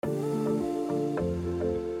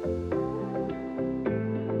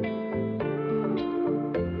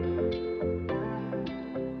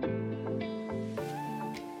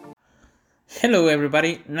Hello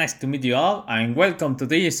everybody, nice to meet you all and welcome to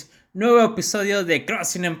this nuevo episodio de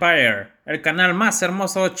Crossing Empire, el canal más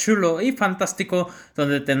hermoso, chulo y fantástico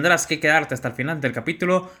donde tendrás que quedarte hasta el final del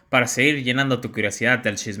capítulo para seguir llenando tu curiosidad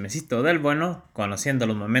del chismecito del bueno, conociendo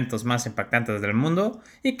los momentos más impactantes del mundo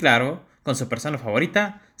y claro, con su persona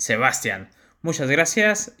favorita, Sebastián. Muchas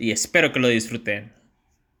gracias y espero que lo disfruten.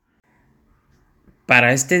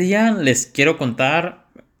 Para este día les quiero contar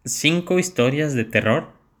 5 historias de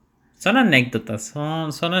terror. Son anécdotas,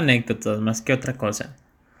 son anécdotas más que otra cosa.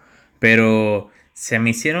 Pero se me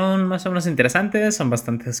hicieron más o menos interesantes, son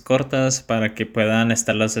bastante cortas para que puedan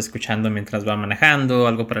estarlas escuchando mientras van manejando o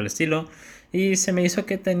algo por el estilo. Y se me hizo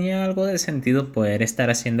que tenía algo de sentido poder estar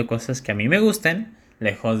haciendo cosas que a mí me gusten,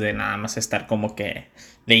 lejos de nada más estar como que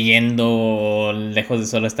leyendo, lejos de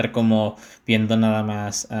solo estar como viendo nada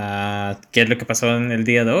más qué es lo que pasó en el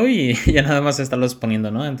día de hoy y ya nada más estarlos poniendo,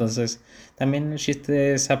 ¿no? Entonces también el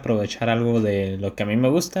chiste es aprovechar algo de lo que a mí me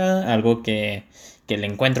gusta, algo que le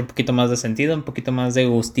encuentro un poquito más de sentido, un poquito más de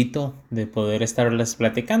gustito de poder estarles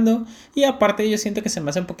platicando. Y aparte yo siento que se me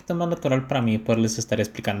hace un poquito más natural para mí poderles estar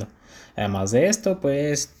explicando. Además de esto,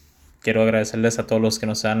 pues quiero agradecerles a todos los que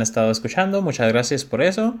nos han estado escuchando. Muchas gracias por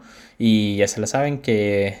eso. Y ya se la saben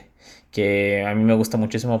que a mí me gusta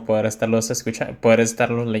muchísimo poder estarlos escuchando, poder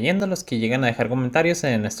estarlos leyendo, los que llegan a dejar comentarios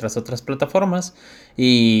en nuestras otras plataformas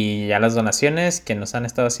y a las donaciones que nos han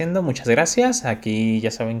estado haciendo. Muchas gracias. Aquí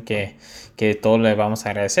ya saben que todo le vamos a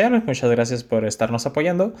agradecer. Muchas gracias por estarnos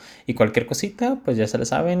apoyando y cualquier cosita, pues ya se lo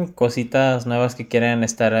saben, cositas nuevas que quieran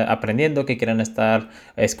estar aprendiendo, que quieran estar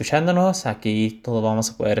escuchándonos, aquí todo vamos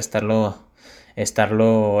a poder estarlo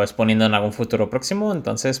exponiendo en algún futuro próximo.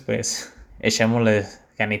 Entonces, pues echémosle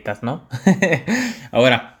ganitas, ¿no?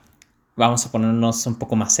 Ahora, vamos a ponernos un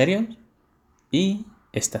poco más serios. Y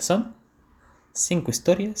estas son 5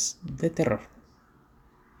 historias de terror.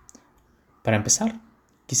 Para empezar,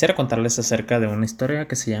 quisiera contarles acerca de una historia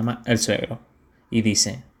que se llama El suegro. Y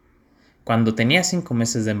dice: cuando tenía 5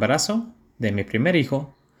 meses de embarazo de mi primer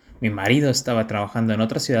hijo, mi marido estaba trabajando en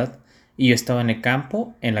otra ciudad y yo estaba en el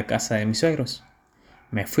campo en la casa de mis suegros.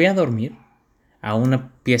 Me fui a dormir a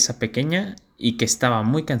una pieza pequeña y que estaba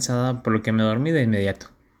muy cansada, por lo que me dormí de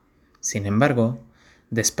inmediato. Sin embargo,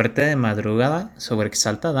 desperté de madrugada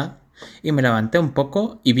sobreexaltada y me levanté un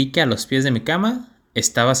poco y vi que a los pies de mi cama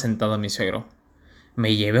estaba sentado mi suegro.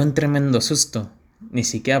 Me llevé un tremendo susto, ni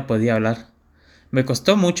siquiera podía hablar. Me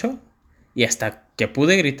costó mucho y hasta que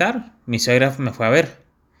pude gritar, mi suegra me fue a ver.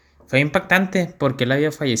 Fue impactante porque él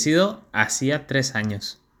había fallecido hacía 3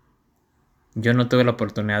 años. Yo no tuve la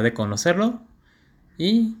oportunidad de conocerlo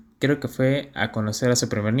y creo que fue a conocer a su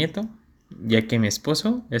primer nieto, ya que mi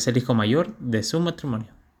esposo es el hijo mayor de su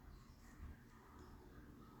matrimonio.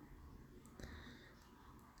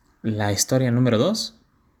 La historia número 2.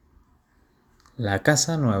 La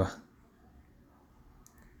casa nueva.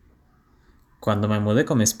 Cuando me mudé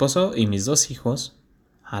con mi esposo y mis 2 hijos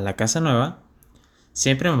a la casa nueva,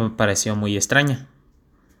 siempre me pareció muy extraña.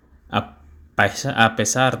 A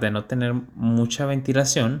pesar de no tener mucha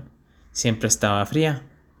ventilación, siempre estaba fría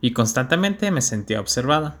y constantemente me sentía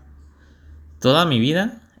observada. Toda mi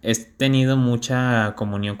vida he tenido mucha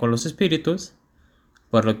comunión con los espíritus,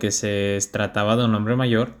 por lo que se trataba de un hombre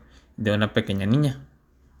mayor y de una pequeña niña.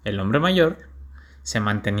 El hombre mayor se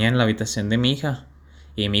mantenía en la habitación de mi hija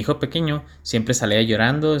y mi hijo pequeño siempre salía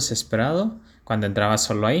llorando desesperado cuando entraba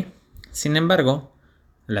solo ahí. Sin embargo,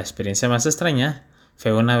 la experiencia más extraña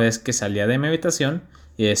fue una vez que salía de mi habitación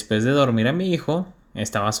y después de dormir a mi hijo,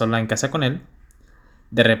 estaba sola en casa con él.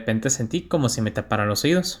 De repente sentí como si me taparan los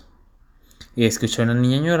oídos y escuché a una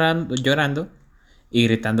niña llorando y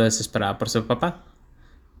gritando desesperada por su papá.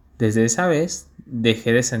 Desde esa vez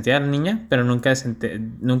dejé de sentir a la niña, pero nunca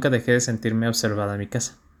dejé de sentirme observada en mi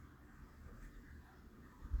casa.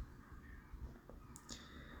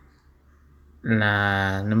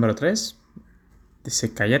 La número 3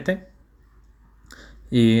 dice: cállate.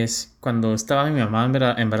 Y es cuando estaba mi mamá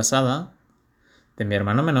embarazada de mi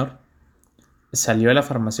hermano menor, salió a la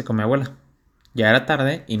farmacia con mi abuela. Ya era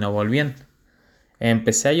tarde y no volvían.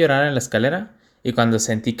 Empecé a llorar en la escalera y cuando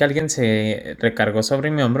sentí que alguien se recargó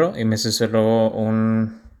sobre mi hombro y me susurró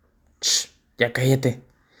un "Shh, ya cállate".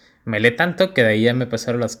 Me helé tanto que de ahí ya me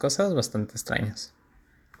pasaron las cosas bastante extrañas.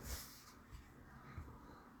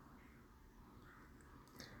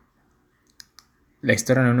 La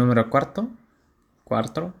historia en el número cuarto,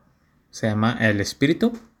 se llama El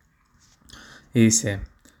Espíritu. Y dice: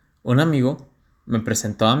 un amigo me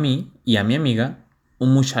presentó a mí y a mi amiga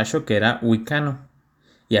un muchacho que era wicano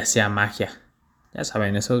y hacía magia. Ya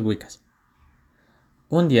saben, esos wicas.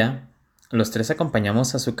 Un día, los tres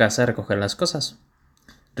acompañamos a su casa a recoger las cosas.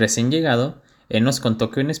 Recién llegado, Él nos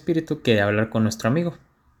contó que un espíritu quería hablar con nuestro amigo.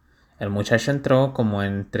 El muchacho entró como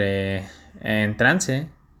en trance,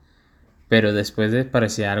 pero después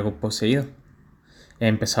parecía algo poseído.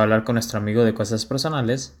 Empezó a hablar con nuestro amigo de cosas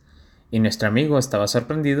personales y nuestro amigo estaba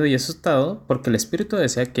sorprendido y asustado porque el espíritu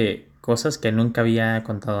decía que cosas que nunca había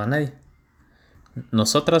contado a nadie.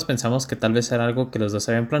 Nosotras pensamos que tal vez era algo que los dos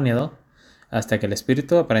habían planeado, hasta que el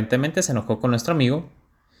espíritu aparentemente se enojó con nuestro amigo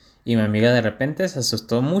y mi amiga de repente se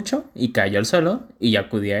asustó mucho y cayó al suelo y yo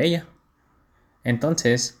acudí a ella.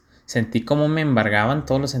 Entonces sentí como me embargaban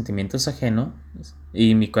todos los sentimientos ajenos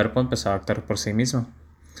y mi cuerpo empezó a actuar por sí mismo.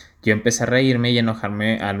 Yo empecé a reírme y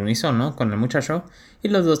enojarme al unísono con el muchacho y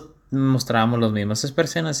los dos mostrábamos las mismas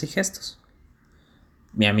expresiones y gestos.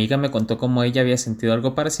 Mi amiga me contó cómo ella había sentido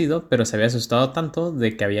algo parecido, pero se había asustado tanto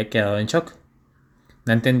de que había quedado en shock.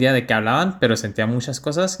 No entendía de qué hablaban, pero sentía muchas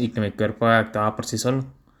cosas y que mi cuerpo actuaba por sí solo.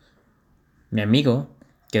 Mi amigo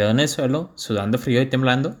quedó en el suelo, sudando frío y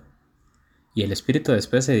temblando, y el espíritu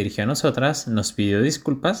después se dirigió a nosotras, nos pidió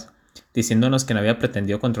disculpas, diciéndonos que no había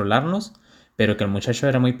pretendido controlarnos, pero que el muchacho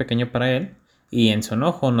era muy pequeño para él, y en su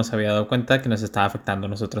enojo no se había dado cuenta que nos estaba afectando a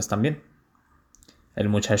nosotros también. El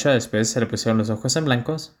muchacho después se le pusieron los ojos en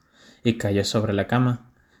blancos y cayó sobre la cama.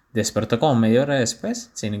 Despertó como media hora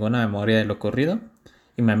después, sin ninguna memoria de lo ocurrido,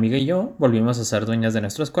 y mi amiga y yo volvimos a ser dueñas de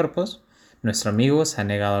nuestros cuerpos. Nuestro amigo se ha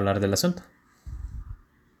negado a hablar del asunto.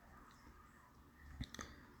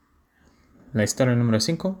 La historia número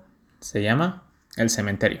 5 se llama El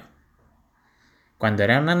cementerio. Cuando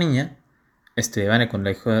era una niña, estudiaba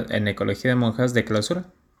en el colegio de monjas de clausura.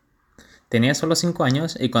 Tenía solo 5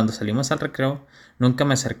 años y cuando salimos al recreo nunca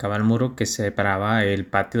me acercaba al muro que separaba el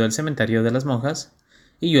patio del cementerio de las monjas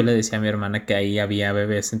y yo le decía a mi hermana que ahí había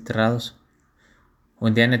bebés enterrados.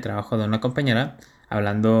 Un día en el trabajo de una compañera,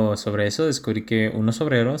 hablando sobre eso, descubrí que unos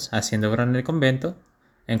obreros, haciendo obra en el convento,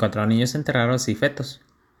 encontraron niños enterrados y fetos.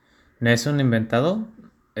 No es un inventado,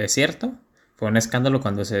 es cierto, fue un escándalo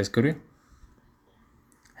cuando se descubrió.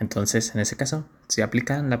 Entonces, en ese caso, se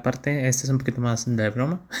aplica la parte, este es un poquito más de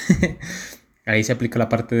broma, ahí se aplica la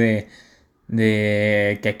parte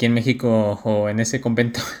de que aquí en México o en ese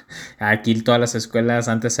convento, aquí todas las escuelas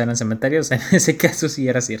antes eran cementerios, en ese caso sí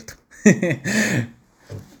era cierto.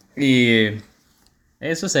 Y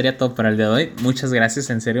eso sería todo para el día de hoy. Muchas gracias,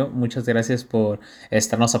 en serio, muchas gracias por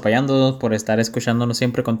estarnos apoyando, por estar escuchándonos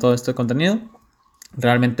siempre con todo este contenido.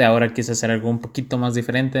 Realmente ahora quise hacer algo un poquito más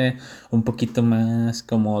diferente, un poquito más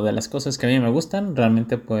como de las cosas que a mí me gustan.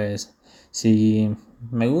 Realmente pues si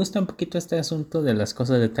me gusta un poquito este asunto de las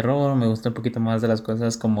cosas de terror, me gusta un poquito más de las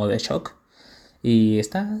cosas como de shock. Y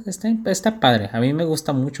está padre, a mí me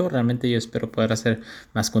gusta mucho, realmente yo espero poder hacer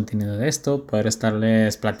más contenido de esto, poder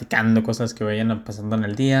estarles platicando cosas que vayan pasando en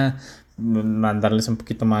el día, mandarles un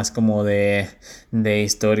poquito más como de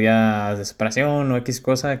historias de superación o X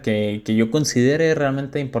cosa que yo considere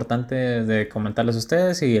realmente importante de comentarles a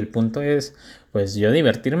ustedes y el punto es pues yo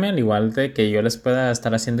divertirme al igual de que yo les pueda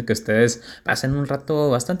estar haciendo que ustedes pasen un rato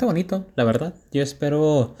bastante bonito, la verdad, yo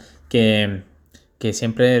espero que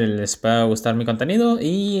siempre les pueda gustar mi contenido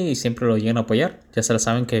y siempre lo lleguen a apoyar. Ya se lo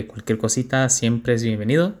saben que cualquier cosita siempre es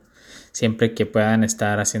bienvenido. Siempre que puedan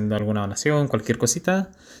estar haciendo alguna donación, cualquier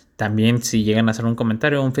cosita. También si llegan a hacer un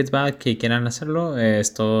comentario o un feedback que quieran hacerlo,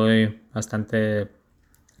 estoy bastante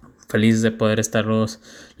feliz de poder estarlos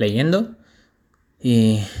leyendo.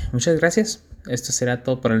 Y muchas gracias. Esto será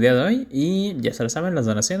todo por el día de hoy. Y ya se lo saben, las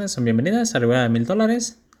donaciones son bienvenidas. Arriba de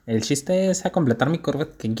 $1000. El chiste es a completar mi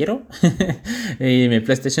Corvette que quiero y mi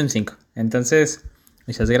PlayStation 5. Entonces,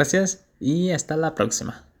 muchas gracias y hasta la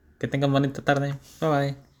próxima. Que tengan bonita tarde. Bye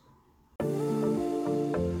bye.